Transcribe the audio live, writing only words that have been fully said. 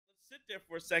there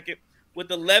for a second.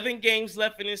 With 11 games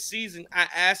left in this season, I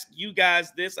ask you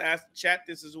guys this, I asked the chat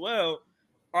this as well.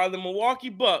 Are the Milwaukee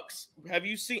Bucks,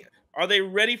 are they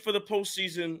ready for the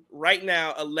postseason right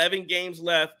now? 11 games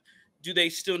left. Do they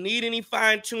still need any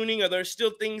fine tuning? Are there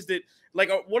still things that,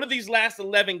 what are these last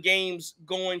 11 games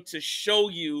going to show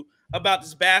you about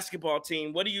this basketball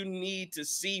team? What do you need to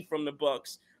see from the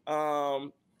Bucks?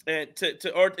 And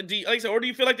or do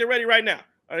you feel like they're ready right now?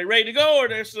 Are they ready to go, or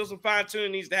there's still some fine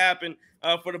tuning needs to happen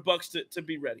for the Bucks to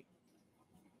be ready?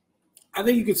 I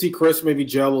think you could see Khris maybe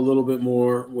gel a little bit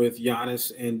more with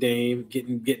Giannis and Dame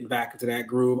getting back into that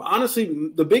groove. Honestly,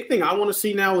 the big thing I want to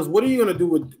see now is what are you going to do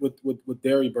with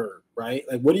Derry Bird, right?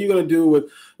 Like, what are you going to do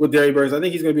with Derry Bird? I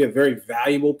think he's going to be a very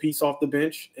valuable piece off the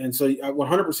bench, and so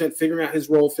 100% figuring out his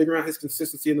role, figuring out his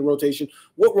consistency in the rotation.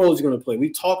 What role is he going to play? We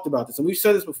talked about this, and we've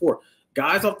said this before.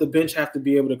 Guys off the bench have to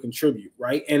be able to contribute,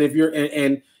 right? And if you're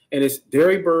and it's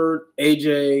Derry Bird,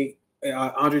 AJ.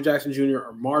 Andre Jackson Jr.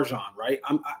 or MarJon, right?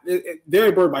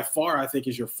 Derry Bird by far, I think,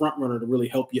 is your front runner to really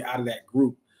help you out of that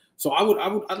group. So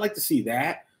I'd like to see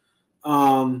that.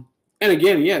 And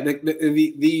again, yeah,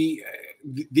 the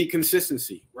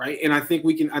consistency, right? And I think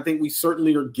we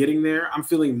certainly are getting there. I'm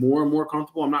feeling more and more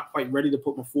comfortable. I'm not quite ready to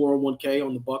put my 401k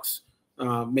on the Bucks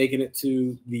making it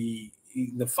to the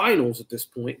finals at this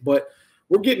point, but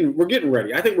we're getting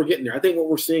ready. I think we're getting there. I think what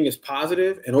we're seeing is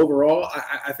positive, and overall,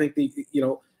 I think the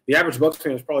average Bucks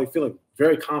fan is probably feeling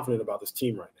very confident about this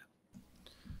team right now.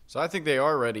 So I think they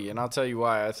are ready, and I'll tell you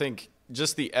why. I think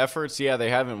just the efforts, yeah, they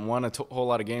haven't won a whole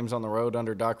lot of games on the road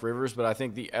under Doc Rivers, but I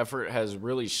think the effort has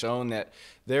really shown that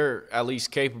they're at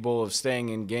least capable of staying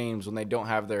in games when they don't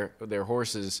have their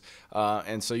horses.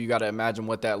 And so you got to imagine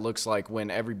what that looks like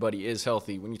when everybody is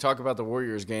healthy. When you talk about the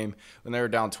Warriors game, when they were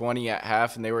down 20 at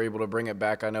half and they were able to bring it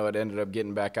back, I know it ended up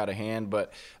getting back out of hand,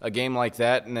 but a game like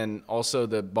that, and then also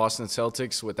the Boston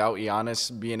Celtics without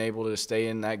Giannis being able to stay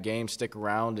in that game, stick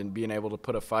around, and being able to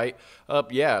put a fight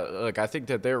up, yeah, look, I think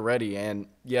that they're ready. And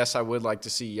yes, I would like to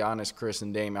see Giannis, Khris,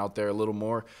 and Dame out there a little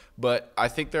more, but I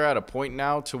think they're at a point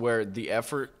now to where the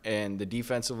effort and the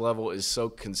defensive level is so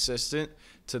consistent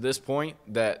to this point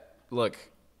that, look,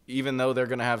 even though they're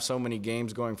going to have so many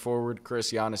games going forward,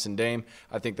 Khris, Giannis, and Dame,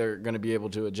 I think they're going to be able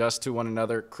to adjust to one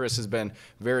another. Khris has been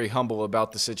very humble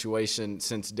about the situation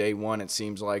since day one, it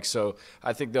seems like. So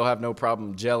I think they'll have no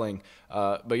problem gelling.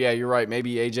 But, yeah, you're right.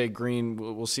 Maybe A.J. Green,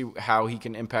 we'll see how he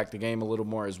can impact the game a little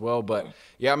more as well. But,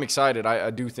 yeah, I'm excited.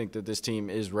 I do think that this team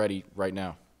is ready right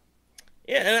now.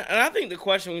 Yeah, and I think the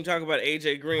question when we talk about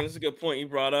A.J. Green, this is a good point you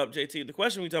brought up, JT. The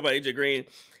question when we talk about A.J. Green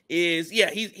is, yeah,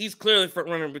 he's clearly front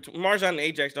runner between MarJon and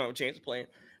Ajax don't have a chance of playing.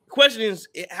 The question is,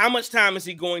 how much time is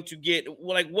he going to get?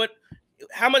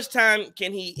 How much time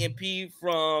can he impede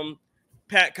from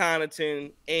Pat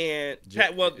Connaughton and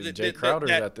Jae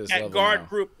Crowder at this level guard now.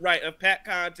 Group, right, of Pat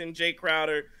Connaughton, Jae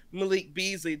Crowder, Malik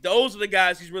Beasley. Those are the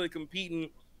guys he's really competing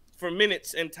for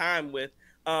minutes and time with.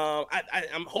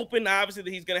 I'm hoping, obviously,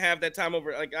 that he's going to have that time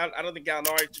over. Like, I don't think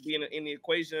Gallinari should be in the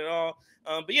equation at all.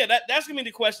 But yeah, that's going to be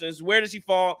the question: is where does he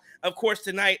fall? Of course,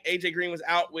 tonight AJ Green was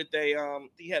out with they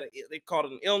called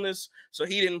it an illness, so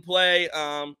he didn't play.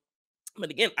 But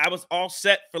again, I was all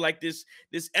set for like this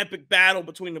epic battle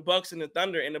between the Bucks and the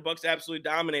Thunder, and the Bucks absolutely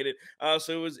dominated.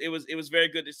 So it was very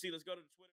good to see. Let's go to the Twitter.